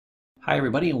Hi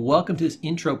everybody, and welcome to this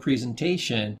intro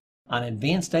presentation on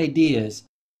Advanced Ideas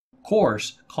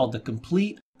course called the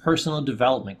Complete Personal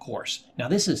Development course. Now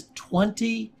this is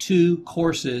 22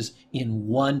 courses in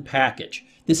one package.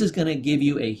 This is going to give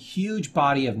you a huge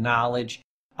body of knowledge.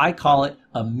 I call it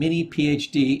a mini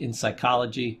PhD in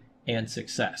psychology and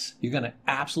success. You're going to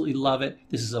absolutely love it.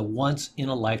 This is a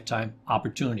once-in-a-lifetime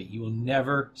opportunity. You will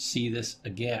never see this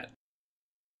again.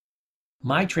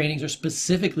 My trainings are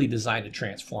specifically designed to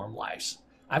transform lives.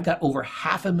 I've got over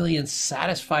 500,000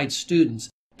 satisfied students.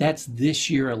 That's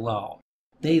this year alone.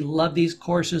 They love these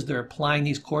courses, they're applying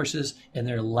these courses, and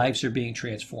their lives are being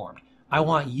transformed. I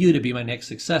want you to be my next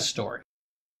success story.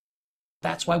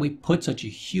 That's why we put such a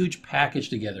huge package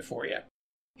together for you.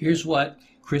 Here's what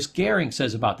Chris Gehring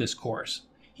says about this course.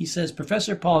 He says,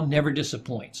 Professor Paul never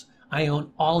disappoints. I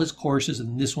own all his courses,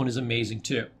 and this one is amazing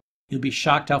too. You'll be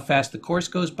shocked how fast the course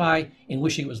goes by and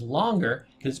wishing it was longer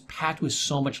because it's packed with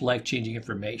so much life-changing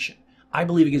information. I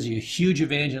believe it gives you a huge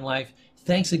advantage in life.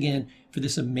 Thanks again for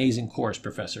this amazing course,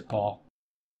 Professor Paul.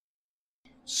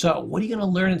 So, what are you going to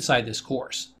learn inside this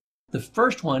course? The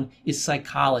first one is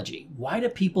psychology. Why do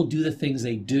people do the things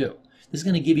they do? This is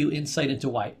going to give you insight into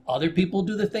why other people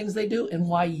do the things they do and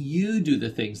why you do the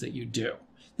things that you do.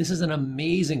 This is an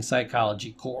amazing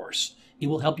psychology course. It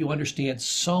will help you understand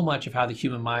so much of how the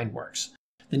human mind works.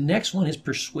 The next one is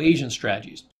persuasion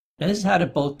strategies. Now this is how to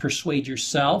both persuade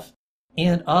yourself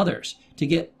and others, to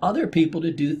get other people to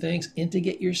do things and to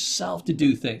get yourself to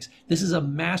do things. This is a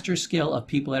master skill of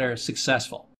people that are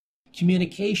successful.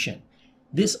 Communication.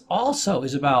 This also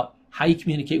is about how you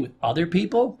communicate with other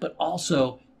people, but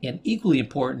also, and equally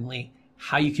importantly,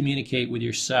 how you communicate with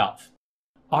yourself.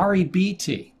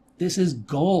 REBT. This is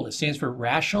gold. It stands for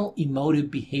Rational Emotive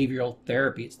Behavioral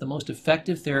Therapy. It's the most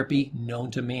effective therapy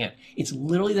known to man. It's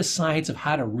literally the science of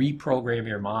how to reprogram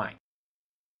your mind.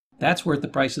 That's worth the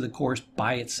price of the course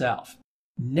by itself.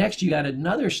 Next, you got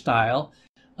another style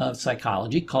of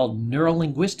psychology called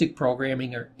Neuro-Linguistic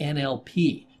Programming, or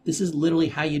NLP. This is literally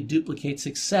how you duplicate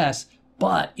success,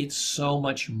 but it's so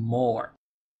much more.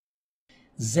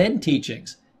 Zen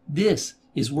teachings. This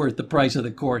is worth the price of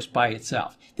the course by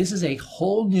itself. This is a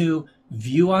whole new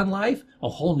view on life, a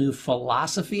whole new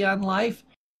philosophy on life.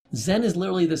 Zen is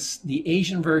literally the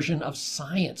Asian version of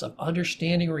science, of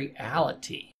understanding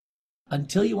reality.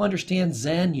 Until you understand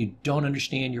Zen, you don't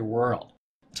understand your world.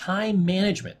 Time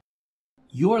management.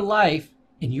 Your life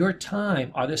and your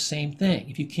time are the same thing.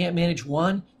 If you can't manage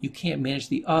one, you can't manage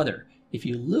the other. If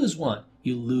you lose one,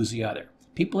 you lose the other.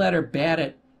 People that are bad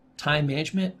at time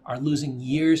management are losing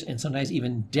years and sometimes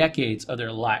even decades of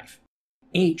their life.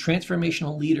 8,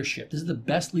 transformational leadership. This is the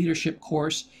best leadership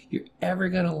course you're ever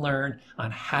going to learn on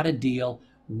how to deal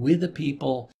with the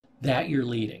people that you're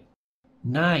leading.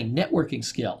 9, networking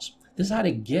skills. This is how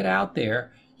to get out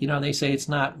there. You know, they say it's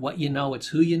not what you know, it's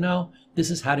who you know. This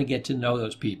is how to get to know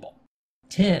those people.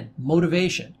 10,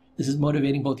 motivation. This is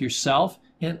motivating both yourself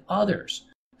and others.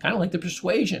 Kind of like the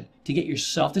persuasion, to get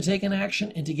yourself to take an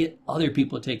action and to get other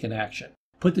people to take an action.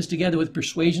 Put this together with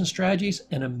persuasion strategies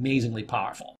and amazingly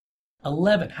powerful.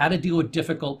 11, how to deal with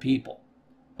difficult people.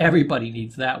 Everybody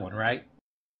needs that one, right?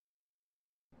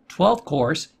 12th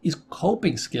course is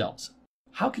coping skills.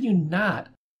 How can you not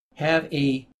have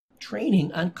a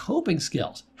training on coping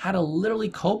skills? How to literally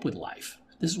cope with life.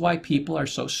 This is why people are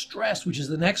so stressed, which is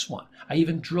the next one. I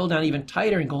even drill down even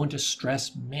tighter and go into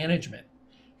stress management,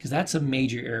 because that's a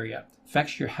major area.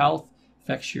 Affects your health,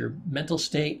 affects your mental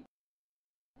state.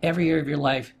 Every area of your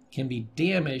life can be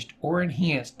damaged or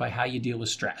enhanced by how you deal with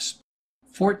stress.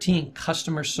 14,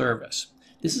 customer service.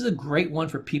 This is a great one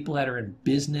for people that are in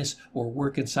business or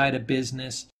work inside a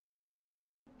business.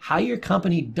 How your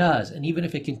company does, and even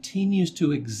if it continues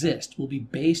to exist, will be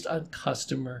based on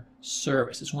customer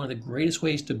service. It's one of the greatest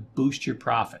ways to boost your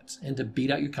profits and to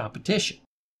beat out your competition.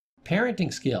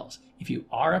 Parenting skills. If you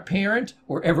are a parent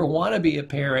or ever want to be a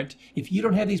parent, if you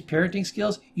don't have these parenting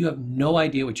skills, you have no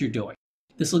idea what you're doing.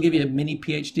 This will give you a mini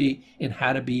PhD in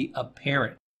how to be a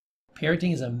parent.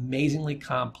 Parenting is amazingly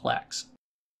complex.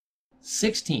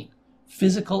 16,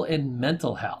 physical and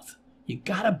mental health. You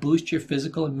got to boost your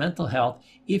physical and mental health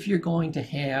if you're going to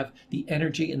have the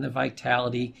energy and the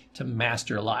vitality to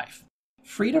master life.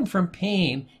 Freedom from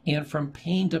pain and From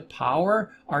Pain to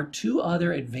Power are 2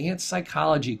 other advanced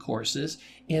psychology courses,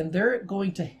 and they're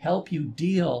going to help you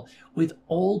deal with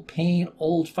old pain,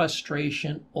 old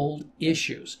frustration, old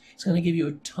issues. It's going to give you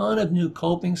a ton of new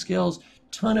coping skills,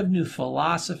 ton of new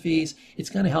philosophies. It's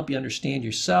going to help you understand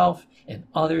yourself and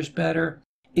others better.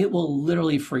 It will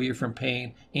literally free you from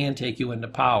pain and take you into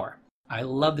power. I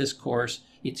love this course.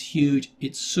 It's huge.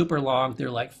 It's super long.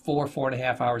 They're like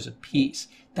 4.5 hours a piece.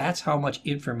 That's how much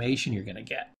information you're going to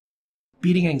get.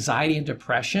 Beating anxiety and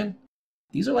depression.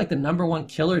 These are like the #1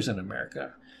 killers in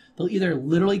America. They'll either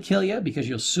literally kill you because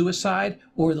you'll suicide,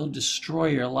 or they'll destroy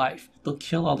your life. They'll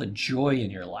kill all the joy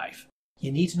in your life.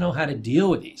 You need to know how to deal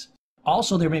with these.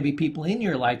 Also, there may be people in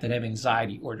your life that have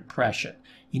anxiety or depression.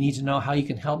 You need to know how you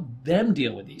can help them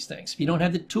deal with these things. If you don't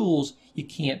have the tools, you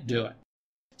can't do it.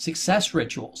 Success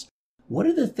rituals. What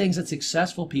are the things that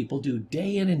successful people do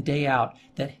day in and day out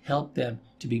that help them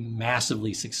to be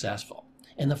massively successful?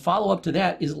 And the follow-up to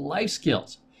that is life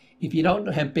skills. If you don't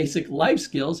have basic life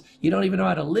skills, you don't even know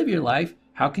how to live your life,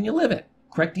 how can you live it?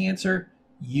 Correct answer,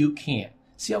 you can't.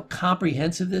 See how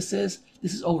comprehensive this is?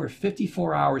 This is over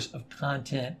 54 hours of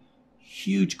content,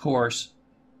 huge course,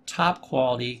 top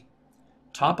quality,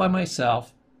 taught by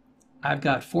myself. I've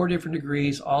got 4 different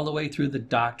degrees all the way through the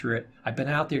doctorate. I've been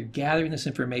out there gathering this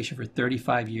information for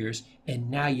 35 years, and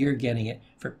now you're getting it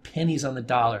for pennies on the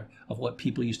dollar of what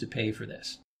people used to pay for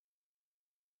this.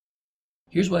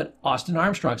 Here's what Austin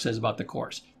Armstrong says about the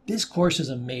course. This course is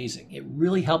amazing. It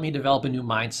really helped me develop a new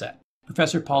mindset.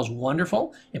 Professor Paul's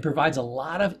wonderful and provides a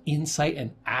lot of insight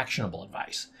and actionable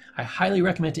advice. I highly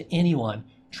recommend to anyone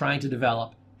trying to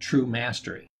develop true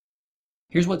mastery.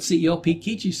 Here's what CEO Pete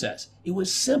Kichi says. It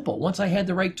was simple. Once I had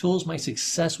the right tools, my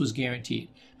success was guaranteed.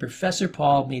 Professor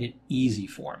Paul made it easy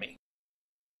for me.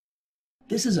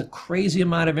 This is a crazy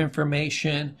amount of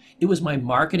information. It was my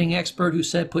marketing expert who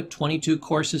said put 22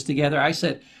 courses together. I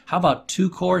said, how about 2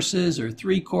 courses or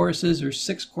 3 courses or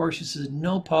 6 courses? He said,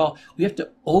 no, Paul, we have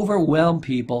to overwhelm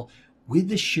people with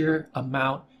the sheer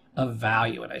amount of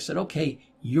value. And I said, okay,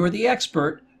 you're the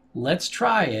expert. Let's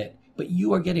try it. But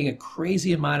you are getting a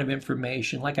crazy amount of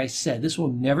information. Like I said, this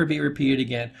will never be repeated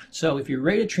again. So if you're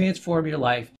ready to transform your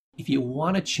life, if you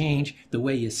want to change the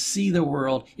way you see the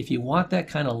world, if you want that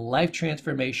kind of life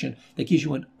transformation that gives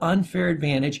you an unfair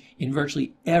advantage in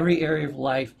virtually every area of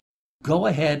life, go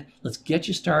ahead, let's get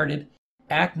you started.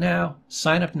 Act now,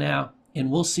 sign up now,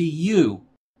 and we'll see you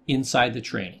inside the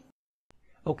training.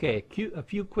 Okay, a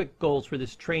few quick goals for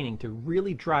this training to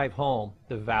really drive home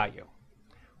the value.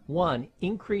 1,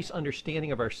 increase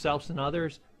understanding of ourselves and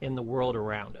others and the world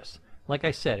around us. Like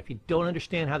I said, if you don't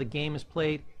understand how the game is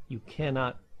played, you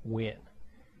cannot win.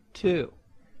 2,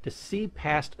 to see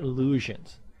past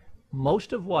illusions.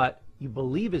 Most of what you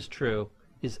believe is true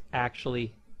is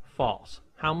actually false.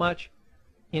 How much?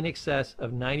 In excess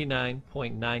of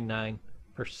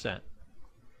 99.99%.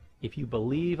 If you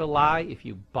believe a lie, if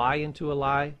you buy into a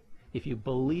lie, if you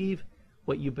believe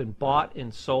what you've been bought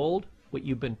and sold, what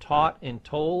you've been taught and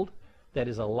told, that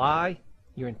is a lie,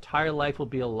 your entire life will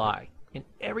be a lie. And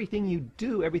everything you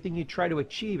do, everything you try to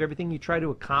achieve, everything you try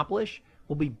to accomplish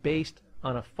will be based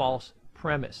on a false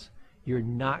premise. You're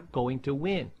not going to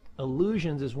win.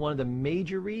 Illusions is one of the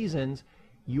major reasons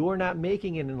you're not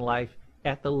making it in life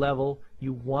at the level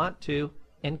you want to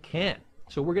and can.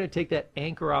 So we're going to take that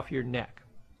anchor off your neck.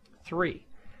 3,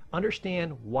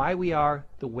 understand why we are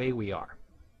the way we are.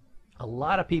 A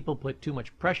lot of people put too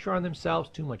much pressure on themselves,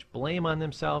 too much blame on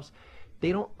themselves.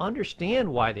 They don't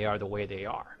understand why they are the way they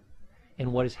are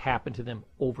and what has happened to them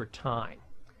over time.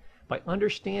 By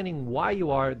understanding why you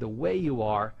are the way you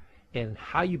are and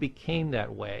how you became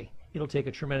that way, it'll take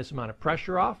a tremendous amount of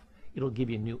pressure off. It'll give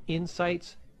you new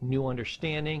insights, new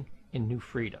understanding, and new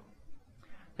freedom.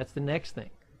 That's the next thing.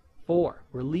 4,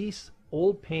 release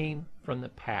old pain from the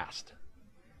past.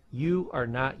 You are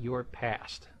not your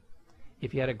past.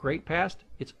 If you had a great past,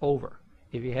 it's over.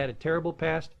 If you had a terrible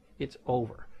past, it's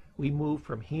over. We move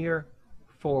from here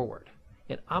forward.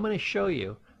 And I'm going to show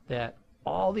you that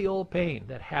all the old pain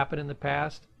that happened in the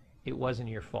past, it wasn't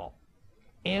your fault.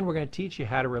 And we're going to teach you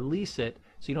how to release it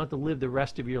so you don't have to live the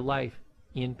rest of your life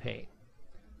in pain.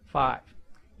 5,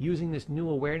 using this new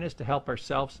awareness to help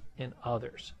ourselves and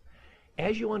others.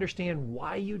 As you understand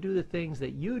why you do the things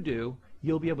that you do,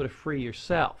 you'll be able to free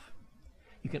yourself.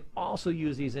 You can also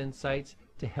use these insights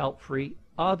to help free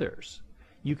others.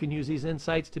 You can use these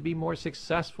insights to be more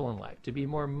successful in life, to be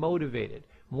more motivated,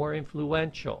 more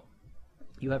influential.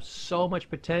 You have so much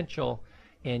potential,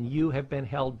 and you have been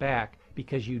held back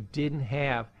because you didn't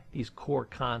have these core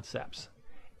concepts.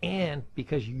 And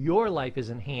because your life is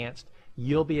enhanced,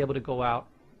 you'll be able to go out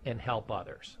and help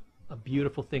others. A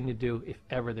beautiful thing to do if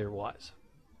ever there was.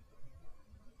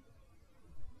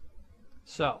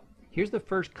 So, here's the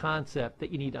first concept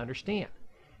that you need to understand.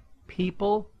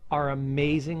 People are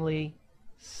amazingly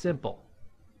simple.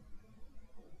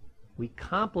 We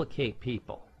complicate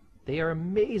people. They are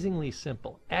amazingly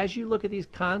simple. As you look at these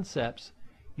concepts,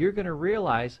 you're going to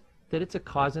realize that it's a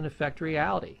cause and effect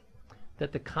reality.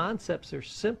 That the concepts are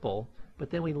simple, but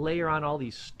then we layer on all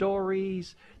these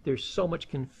stories. There's so much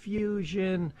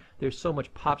confusion. There's so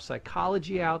much pop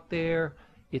psychology out there.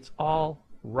 It's all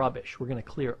rubbish. We're going to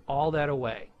clear all that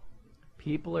away.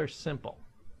 People are simple.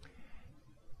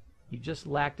 You just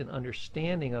lacked an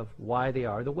understanding of why they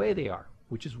are the way they are,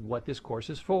 which is what this course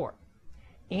is for.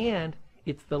 And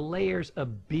it's the layers of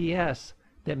BS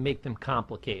that make them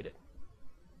complicated.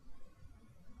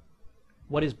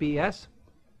 What is BS?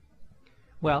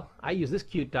 Well, I use this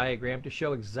cute diagram to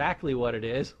show exactly what it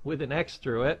is with an X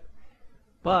through it,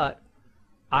 but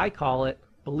I call it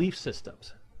belief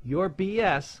systems. Your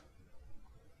BS,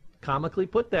 comically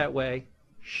put that way,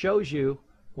 shows you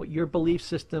what your belief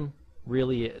system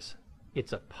really is.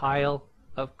 It's a pile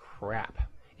of crap.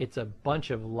 It's a bunch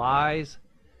of lies,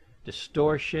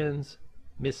 distortions,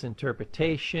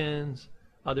 misinterpretations,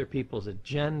 other people's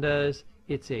agendas.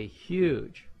 It's a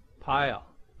huge pile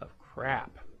of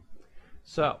crap.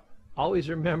 So, always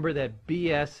remember that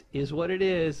BS is what it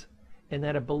is, and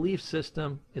that a belief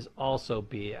system is also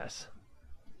BS.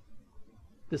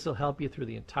 This will help you through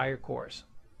the entire course.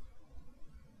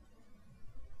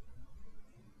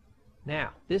 Now,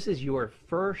 this is your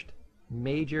first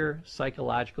major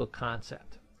psychological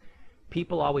concept.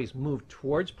 People always move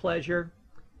towards pleasure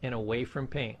and away from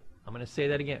pain. I'm going to say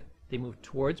that again. They move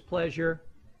towards pleasure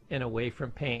and away from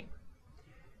pain.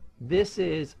 This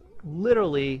is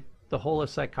literally the whole of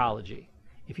psychology.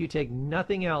 If you take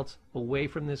nothing else away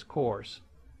from this course,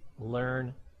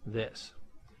 learn this.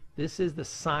 This is the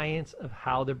science of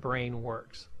how the brain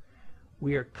works.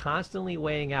 We are constantly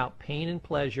weighing out pain and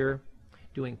pleasure,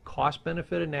 doing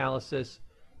cost-benefit analysis,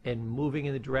 and moving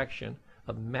in the direction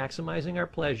of maximizing our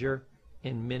pleasure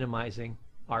and minimizing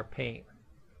our pain.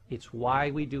 It's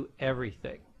why we do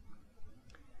everything.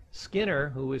 Skinner,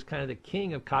 who is kind of the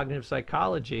king of cognitive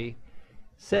psychology,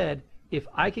 said, if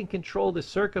I can control the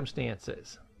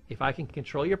circumstances, if I can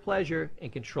control your pleasure and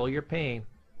control your pain,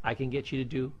 I can get you to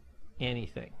do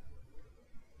anything.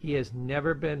 He has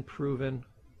never been proven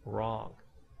wrong.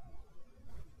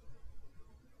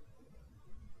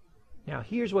 Now,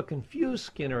 here's what confused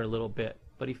Skinner a little bit,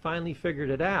 but he finally figured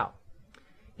it out.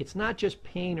 It's not just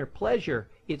pain or pleasure,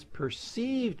 it's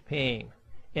perceived pain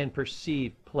and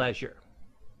perceived pleasure.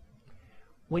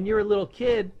 When you're a little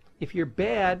kid, if you're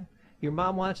bad, your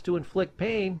mom wants to inflict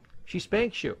pain, she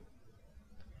spanks you.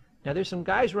 Now, there's some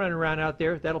guys running around out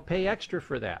there that'll pay extra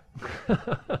for that.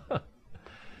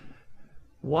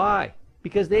 Why?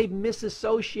 Because they've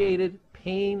misassociated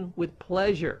pain with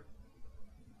pleasure.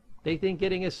 They think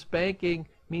getting a spanking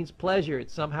means pleasure.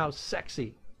 It's somehow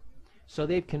sexy. So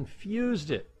they've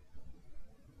confused it.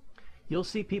 You'll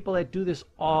see people that do this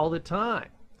all the time.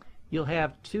 You'll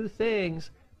have two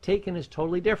things taken as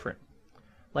totally different.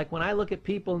 Like when I look at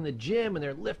people in the gym and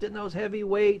they're lifting those heavy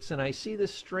weights and I see the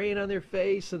strain on their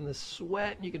face and the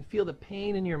sweat and you can feel the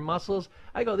pain in your muscles,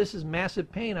 I go, this is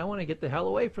massive pain. I want to get the hell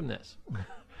away from this.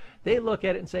 They look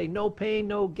at it and say, no pain,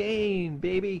 no gain,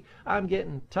 baby. I'm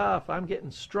getting tough. I'm getting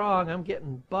strong. I'm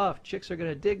getting buff. Chicks are going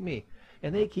to dig me.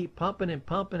 And they keep pumping and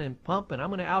pumping and pumping. I'm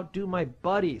going to outdo my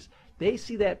buddies. They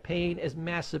see that pain as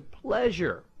massive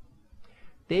pleasure.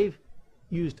 They've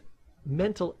used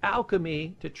mental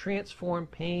alchemy to transform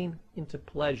pain into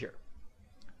pleasure.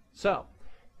 So,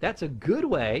 that's a good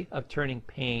way of turning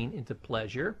pain into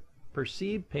pleasure,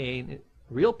 perceived pain,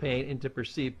 real pain into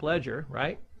perceived pleasure,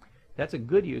 right? That's a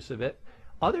good use of it.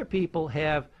 Other people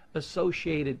have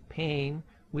associated pain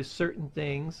with certain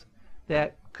things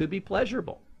that could be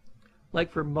pleasurable.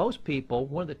 Like for most people,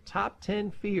 one of the top 10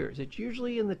 fears, it's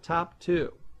usually in the top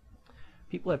 2.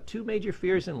 People have 2 major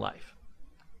fears in life: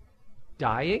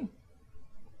 dying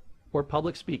or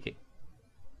public speaking.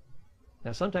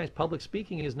 Now, sometimes public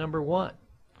speaking is number 1.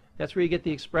 That's where you get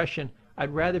the expression,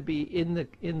 I'd rather be in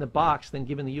the box than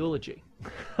giving the eulogy.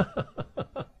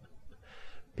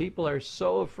 People are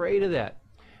so afraid of that.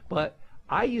 But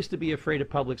I used to be afraid of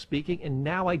public speaking, and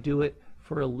now I do it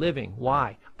for a living.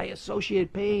 Why? I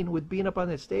associated pain with being up on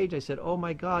that stage. I said, oh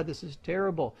my God, this is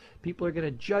terrible. People are going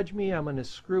to judge me. I'm going to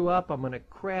screw up. I'm going to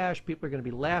crash. People are going to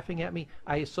be laughing at me.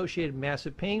 I associated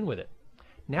massive pain with it.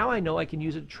 Now I know I can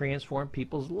use it to transform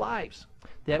people's lives.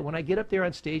 That when I get up there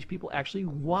on stage, people actually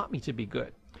want me to be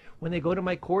good. When they go to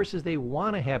my courses, they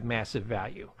want to have massive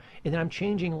value. And then I'm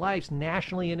changing lives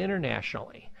nationally and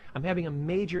internationally. I'm having a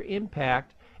major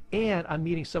impact, and I'm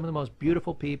meeting some of the most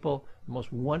beautiful people, the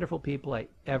most wonderful people I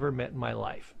ever met in my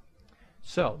life.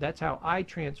 So that's how I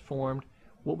transformed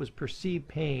what was perceived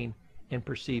pain and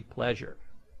perceived pleasure.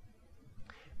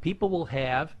 People will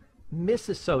have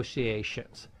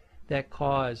misassociations that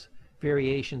cause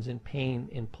variations in pain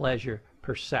and pleasure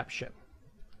perception.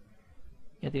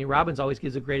 Anthony Robbins always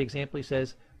gives a great example. He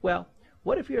says, well,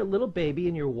 what if you're a little baby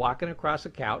and you're walking across a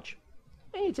couch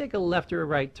and you take a left or a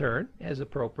right turn as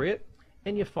appropriate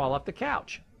and you fall off the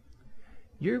couch?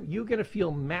 You're going to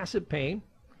feel massive pain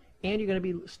and you're going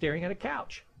to be staring at a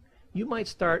couch. You might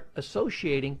start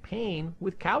associating pain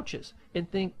with couches and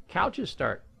think couches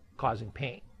start causing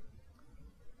pain.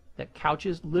 That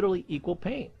couches literally equal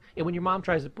pain. And when your mom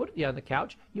tries to put you on the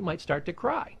couch, you might start to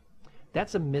cry.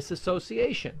 That's a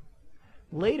misassociation.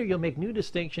 Later you'll make new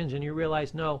distinctions and you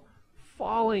realize, no,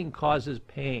 falling causes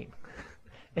pain.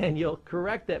 And you'll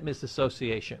correct that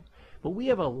misassociation. But we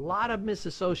have a lot of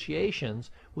misassociations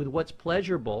with what's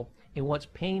pleasurable and what's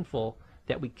painful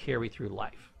that we carry through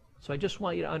life. So I just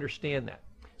want you to understand that.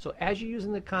 So as you're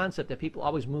using the concept that people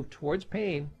always move towards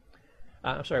pain,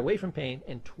 away from pain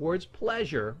and towards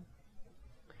pleasure,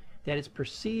 that it's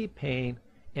perceived pain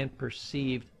and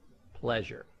perceived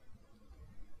pleasure.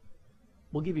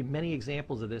 We'll give you many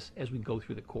examples of this as we go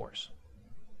through the course.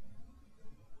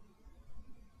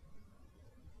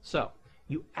 So,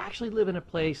 you actually live in a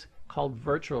place called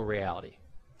virtual reality.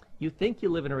 You think you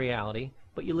live in a reality,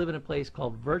 but you live in a place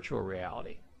called virtual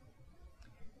reality.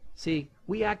 See,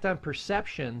 we act on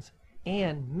perceptions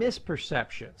and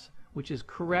misperceptions, which is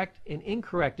correct and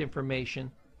incorrect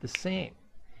information the same.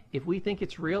 If we think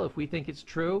it's real, if we think it's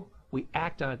true, we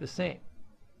act on it the same.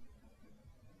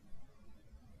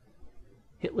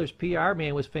 Hitler's PR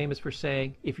man was famous for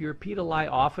saying, if you repeat a lie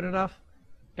often enough,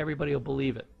 everybody will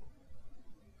believe it.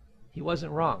 He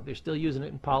wasn't wrong. They're still using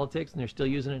it in politics and they're still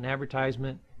using it in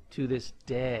advertisement to this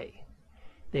day.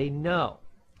 They know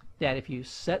that if you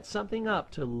set something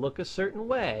up to look a certain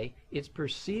way, it's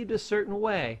perceived a certain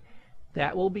way,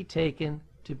 that will be taken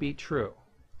to be true.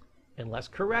 Unless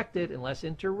corrected, unless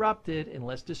interrupted,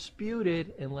 unless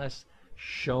disputed, unless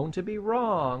shown to be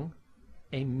wrong,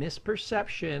 a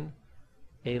misperception,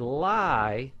 a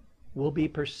lie, will be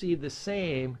perceived the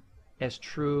same as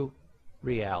true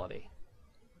reality.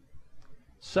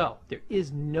 So, there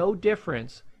is no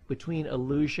difference between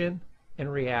illusion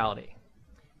and reality.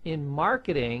 In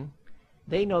marketing,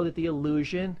 they know that the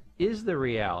illusion is the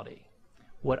reality.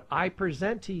 What I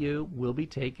present to you will be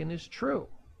taken as true.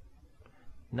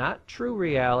 Not true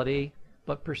reality,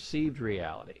 but perceived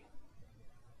reality.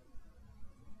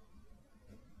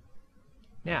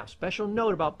 Now, special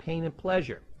note about pain and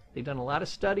pleasure. They've done a lot of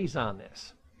studies on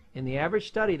this. In the average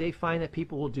study, they find that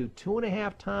people will do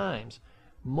 2.5 times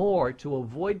more to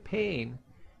avoid pain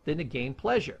than to gain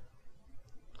pleasure.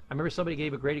 I remember somebody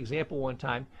gave a great example one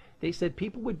time. They said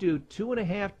people would do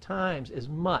 2.5 times as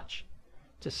much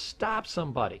to stop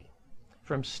somebody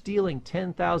from stealing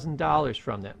 $10,000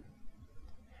 from them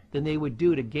than they would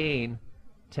do to gain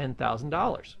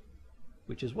 $10,000,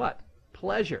 which is what?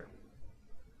 Pleasure.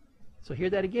 So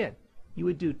hear that again. You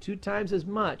would do 2 times as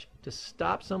much to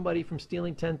stop somebody from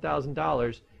stealing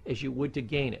 $10,000 as you would to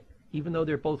gain it, even though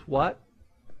they're both what?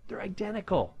 They're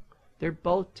identical. They're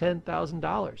both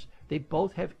 $10,000. They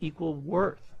both have equal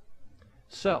worth.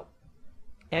 So,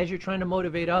 as you're trying to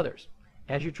motivate others,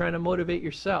 as you're trying to motivate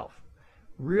yourself,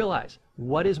 realize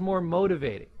what is more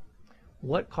motivating.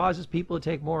 What causes people to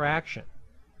take more action?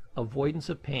 Avoidance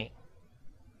of pain.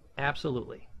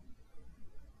 Absolutely.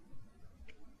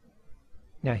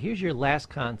 Now here's your last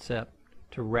concept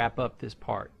to wrap up this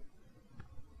part.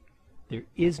 There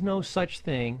is no such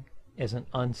thing as an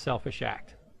unselfish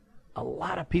act. A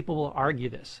lot of people will argue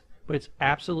this, but it's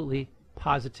absolutely,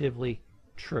 positively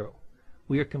true.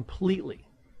 We are completely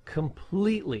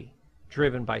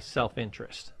driven by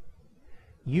self-interest.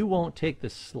 You won't take the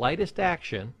slightest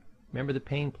action, remember the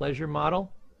pain-pleasure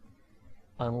model,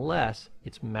 unless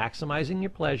it's maximizing your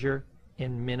pleasure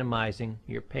and minimizing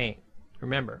your pain.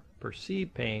 Remember,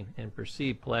 perceived pain and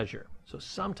perceived pleasure. So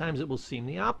sometimes it will seem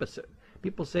the opposite.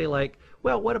 People say like,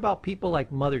 well, what about people like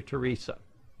Mother Teresa?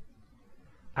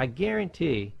 I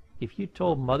guarantee if you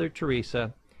told Mother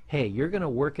Teresa, hey, you're going to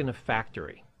work in a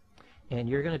factory and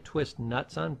you're going to twist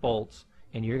nuts on bolts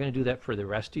and you're going to do that for the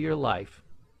rest of your life,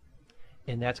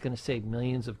 and that's going to save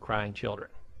millions of crying children,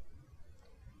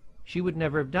 she would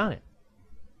never have done it.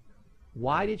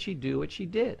 Why did she do what she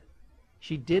did?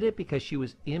 She did it because she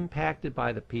was impacted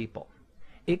by the people.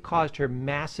 It caused her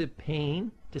massive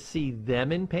pain to see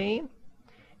them in pain,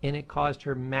 and it caused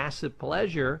her massive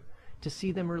pleasure to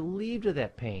see them relieved of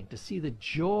that pain, to see the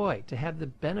joy, to have the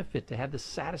benefit, to have the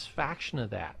satisfaction of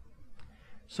that.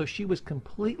 So she was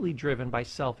completely driven by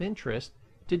self-interest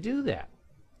to do that.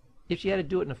 If she had to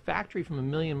do it in a factory from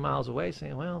 1,000,000 miles away,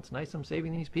 saying, well, it's nice I'm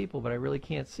saving these people, but I really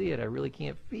can't see it, I really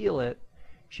can't feel it,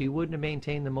 she wouldn't have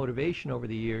maintained the motivation over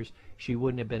the years. She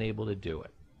wouldn't have been able to do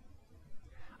it.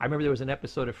 I remember there was an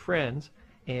episode of Friends,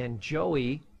 and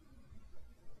Joey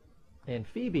and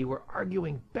Phoebe were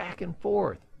arguing back and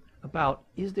forth about,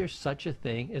 is there such a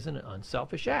thing as an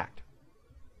unselfish act?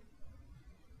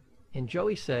 And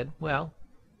Joey said, well,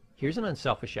 here's an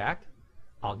unselfish act.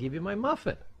 I'll give you my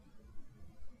muffin.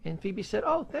 And Phoebe said,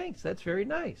 oh, thanks, that's very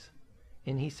nice.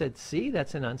 And he said, see,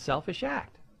 that's an unselfish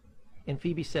act. And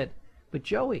Phoebe said, but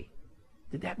Joey,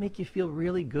 did that make you feel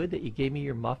really good that you gave me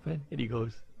your muffin? And he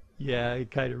goes, yeah,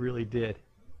 it kind of really did.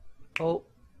 Oh,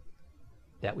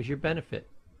 that was your benefit.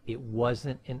 It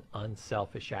wasn't an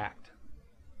unselfish act.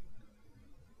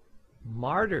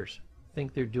 Martyrs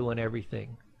think they're doing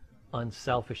everything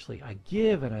unselfishly. I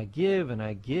give and I give and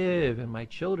I give, and my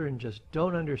children just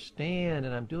don't understand,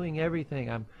 and I'm doing everything.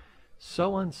 I'm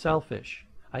so unselfish.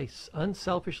 I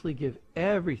unselfishly give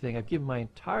everything. I've given my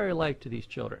entire life to these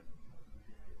children.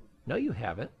 No, you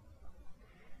haven't.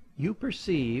 You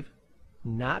perceive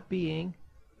not being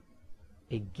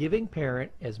a giving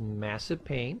parent as massive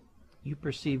pain. You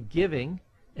perceive giving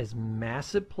as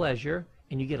massive pleasure,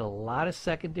 and you get a lot of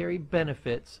secondary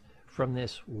benefits from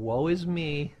this woe is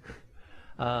me.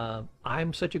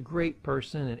 I'm such a great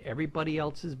person and everybody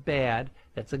else is bad.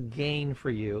 That's a gain for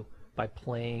you by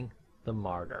playing the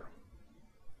martyr.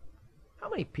 How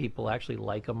many people actually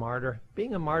like a martyr?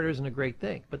 Being a martyr isn't a great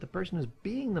thing, but the person who's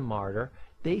being the martyr,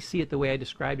 they see it the way I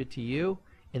described it to you,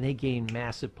 and they gain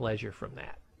massive pleasure from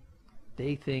that.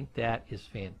 They think that is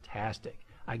fantastic.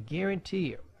 I guarantee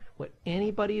you, what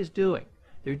anybody is doing,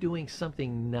 they're doing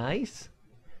something nice,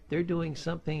 they're doing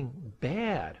something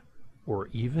bad, or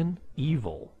even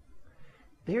evil.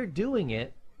 They're doing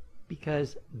it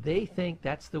because they think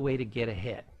that's the way to get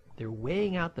ahead. They're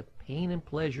weighing out the pain and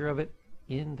pleasure of it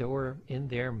in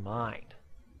their mind.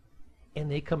 And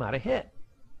they come out ahead.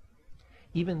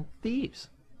 Even thieves,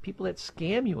 people that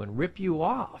scam you and rip you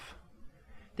off,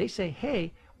 they say,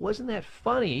 hey, wasn't that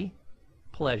funny,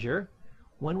 pleasure,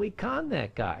 when we conned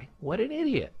that guy? What an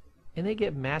idiot. And they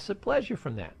get massive pleasure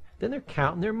from that. Then they're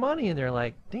counting their money and they're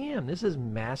like, damn, this is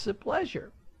massive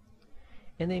pleasure.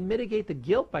 And they mitigate the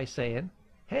guilt by saying,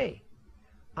 hey,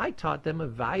 I taught them a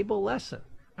valuable lesson.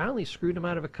 I only screwed them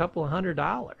out of a couple of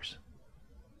 $100.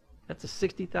 That's a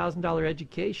 $60,000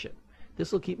 education.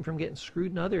 This will keep them from getting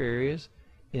screwed in other areas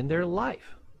in their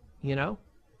life. You know,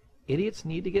 idiots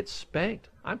need to get spanked.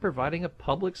 I'm providing a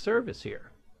public service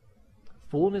here.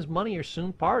 Fool and his money are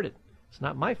soon parted. It's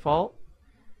not my fault.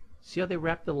 See how they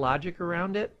wrap the logic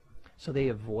around it? So they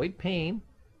avoid pain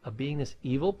of being this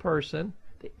evil person.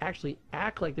 They actually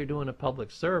act like they're doing a public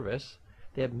service.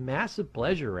 They have massive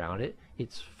pleasure around it.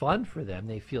 It's fun for them.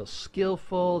 They feel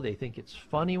skillful. They think it's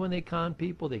funny when they con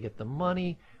people. They get the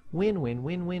money. Win, win,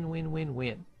 win, win, win, win,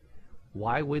 win.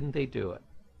 Why wouldn't they do it?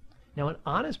 Now, an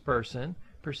honest person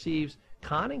perceives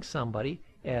conning somebody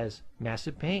as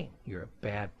massive pain. You're a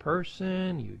bad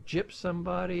person. You gyp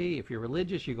somebody. If you're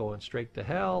religious, you're going straight to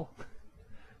hell.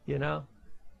 You know?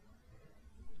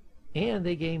 And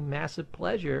they gain massive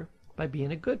pleasure by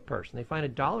being a good person. They find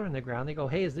 $1 in the ground. They go,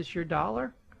 hey, is this your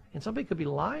dollar? And somebody could be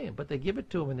lying, but they give it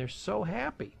to them and they're so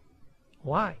happy.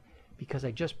 Why? Because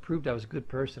I just proved I was a good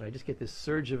person. I just get this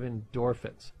surge of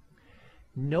endorphins.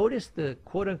 Notice the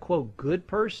quote-unquote good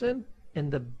person and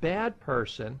the bad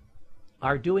person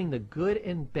are doing the good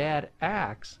and bad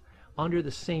acts under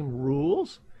the same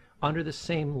rules, under the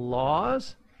same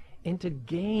laws, and to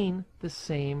gain the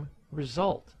same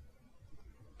result.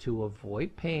 To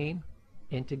avoid pain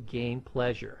and to gain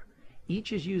pleasure.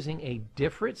 Each is using a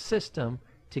different system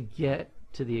to get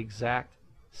to the exact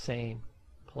same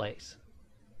place.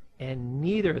 And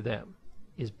neither of them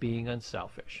is being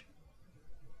unselfish.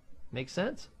 Make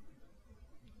sense?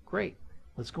 Great.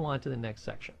 Let's go on to the next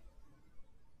section.